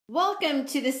Welcome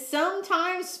to the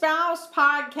Sometimes Spouse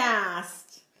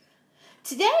podcast.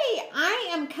 Today I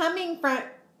am coming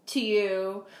to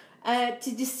you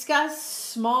to discuss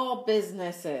small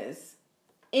businesses.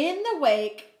 In the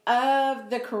wake of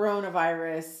the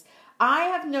coronavirus, I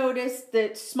have noticed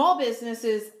that small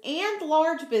businesses and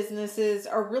large businesses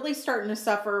are really starting to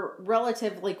suffer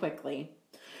relatively quickly.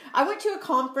 I went to a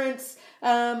conference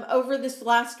over this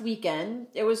last weekend.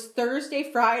 It was Thursday,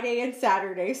 Friday, and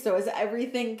Saturday, so as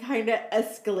everything kind of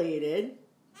escalated.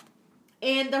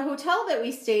 And the hotel that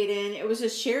we stayed in, it was a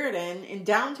Sheraton in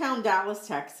downtown Dallas,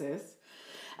 Texas.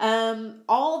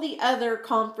 All the other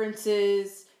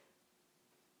conferences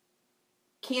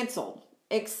canceled,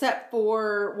 except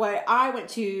for what I went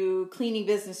to, Cleaning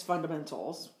Business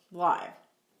Fundamentals Live.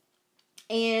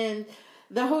 And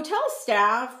the hotel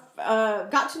staff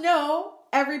got to know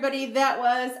everybody that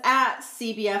was at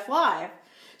CBF Live.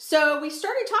 So we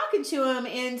started talking to them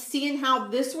and seeing how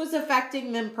this was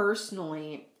affecting them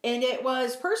personally. And it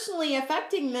was personally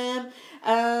affecting them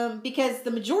because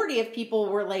the majority of people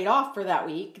were laid off for that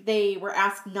week. They were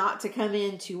asked not to come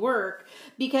in to work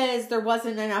because there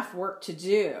wasn't enough work to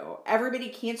do. Everybody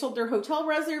canceled their hotel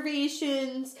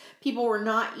reservations. People were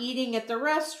not eating at the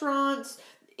restaurants.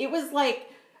 It was like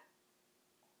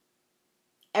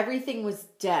everything was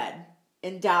dead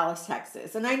in Dallas,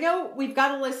 Texas. And I know we've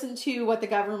got to listen to what the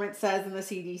government says and the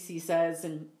CDC says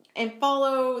and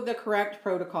follow the correct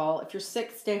protocol. If you're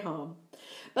sick, stay home.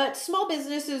 But small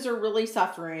businesses are really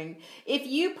suffering. If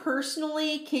you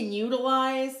personally can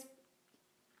utilize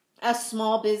a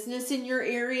small business in your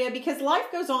area, because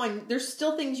life goes on, there's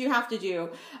still things you have to do.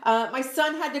 My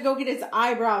son had to go get his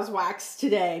eyebrows waxed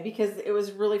today because it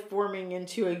was really forming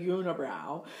into a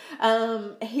unibrow.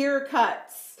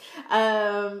 Haircuts.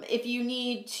 If you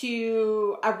need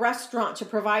a restaurant to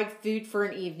provide food for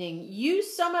an evening,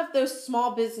 use some of those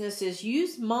small businesses.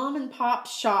 Use mom and pop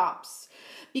shops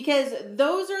because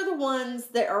those are the ones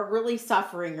that are really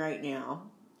suffering right now.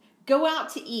 Go out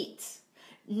to eat.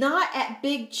 Not at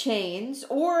big chains,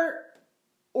 or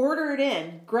order it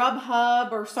in.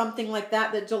 Grubhub or something like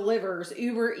that delivers.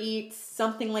 Uber Eats,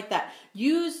 something like that.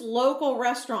 Use local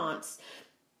restaurants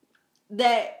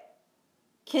that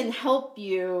can help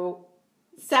you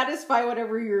satisfy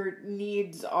whatever your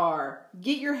needs are.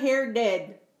 Get your hair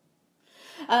did.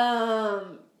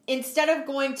 Instead of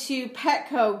going to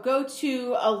Petco, go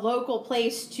to a local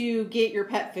place to get your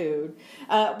pet food.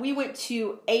 We went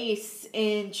to Ace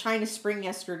in China Spring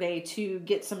yesterday to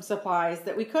get some supplies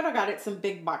that we could have got at some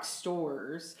big box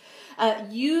stores.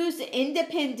 Use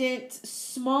independent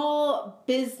small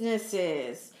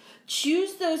businesses.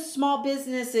 Choose those small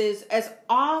businesses as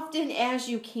often as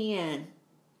you can.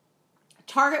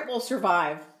 Target will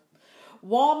survive.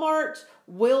 Walmart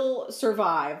will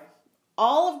survive.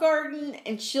 Olive Garden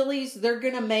and Chili's, they're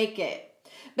going to make it.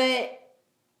 But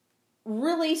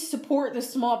really support the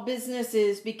small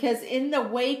businesses because in the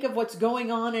wake of what's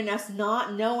going on and us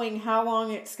not knowing how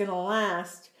long it's going to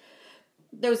last,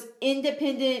 those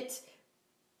independent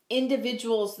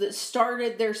individuals that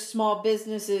started their small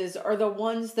businesses are the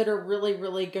ones that are really,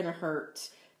 really going to hurt.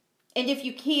 And if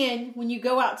you can, when you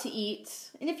go out to eat,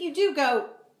 and if you do go,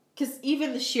 because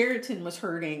even the Sheraton was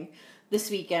hurting this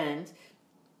weekend,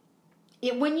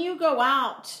 when you go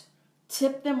out,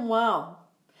 tip them well.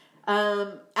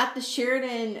 At the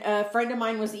Sheraton, a friend of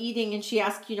mine was eating and she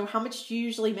asked, how much do you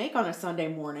usually make on a Sunday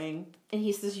morning? And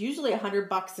he says, usually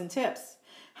 $100 in tips.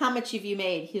 How much have you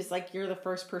made? He's like, you're the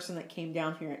first person that came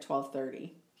down here at 12:30.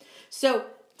 So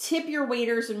tip your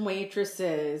waiters and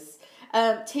waitresses.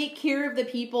 Take care of the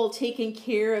people taking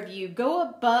care of you. Go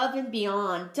above and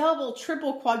beyond. Double,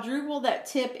 triple, quadruple that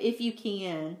tip if you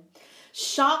can.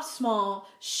 Shop small,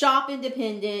 shop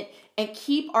independent, and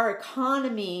keep our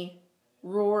economy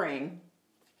roaring.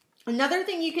 Another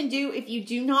thing you can do if you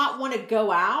do not want to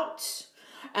go out,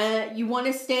 you want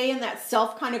to stay in that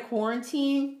self kind of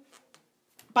quarantine,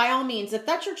 by all means, if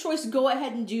that's your choice, go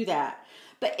ahead and do that.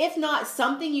 But if not,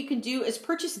 something you can do is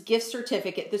purchase gift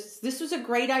certificate. This was a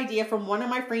great idea from one of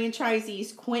my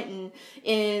franchisees, Quentin,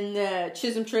 in the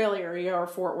Chisholm Trail area or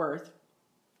Fort Worth.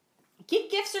 Get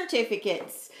gift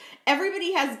certificates.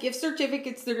 Everybody has gift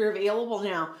certificates that are available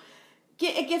now.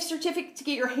 Get a gift certificate to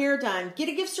get your hair done. Get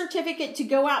a gift certificate to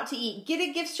go out to eat. Get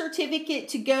a gift certificate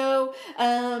to go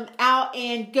out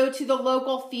and go to the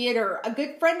local theater. A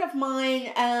good friend of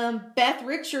mine, Beth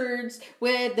Richards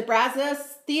with the Brazos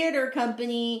Theater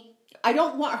Company, I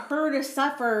don't want her to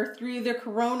suffer through the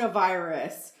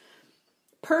coronavirus.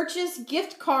 Purchase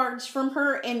gift cards from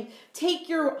her and take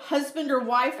your husband or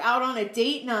wife out on a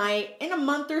date night in a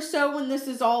month or so when this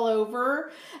is all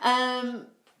over. And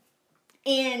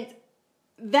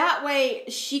that way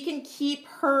she can keep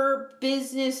her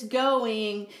business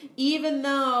going even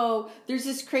though there's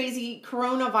this crazy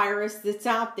coronavirus that's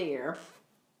out there.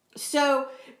 So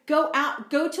go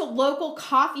to local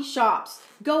coffee shops,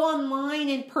 go online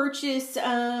and purchase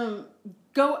a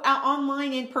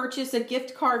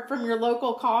gift card from your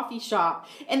local coffee shop,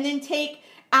 and then take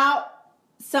out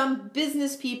some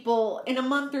business people in a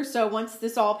month or so once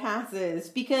this all passes,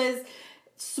 because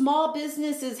small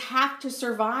businesses have to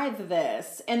survive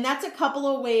this. And that's a couple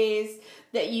of ways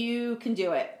that you can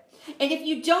do it. And if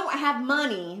you don't have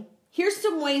money, here's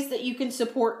some ways that you can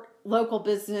support local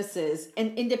businesses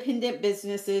and independent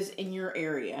businesses in your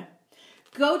area.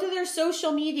 Go to their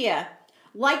social media,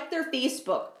 like their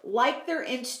Facebook, like their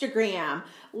Instagram,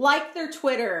 like their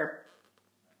Twitter,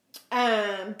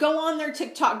 go on their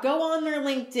TikTok, go on their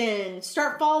LinkedIn,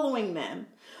 start following them.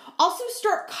 Also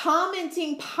start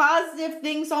commenting positive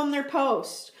things on their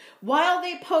posts. While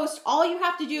they post, all you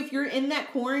have to do if you're in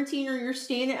that quarantine or you're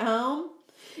staying at home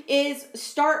is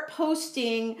start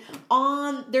posting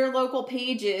on their local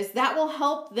pages. That will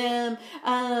help them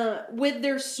with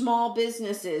their small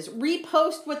businesses.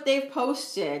 Repost what they've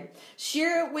posted.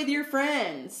 Share it with your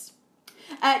friends.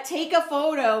 Take a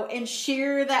photo and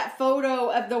share that photo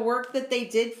of the work that they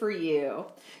did for you.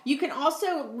 You can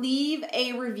also leave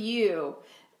a review.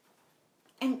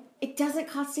 And it doesn't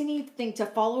cost anything to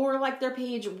follow or like their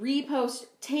page, repost,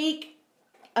 take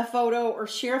a photo or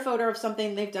share a photo of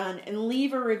something they've done and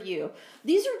leave a review.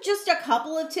 These are just a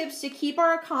couple of tips to keep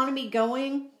our economy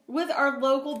going with our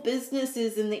local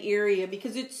businesses in the area,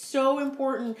 because it's so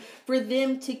important for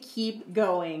them to keep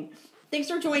going. Thanks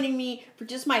for joining me for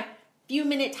just my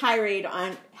few-minute tirade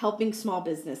on helping small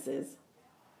businesses.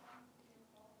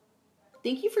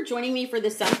 Thank you for joining me for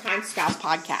the Sometimes Spouse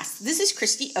podcast. This is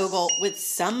Christy Ogle with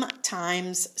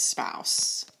Sometimes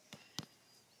Spouse.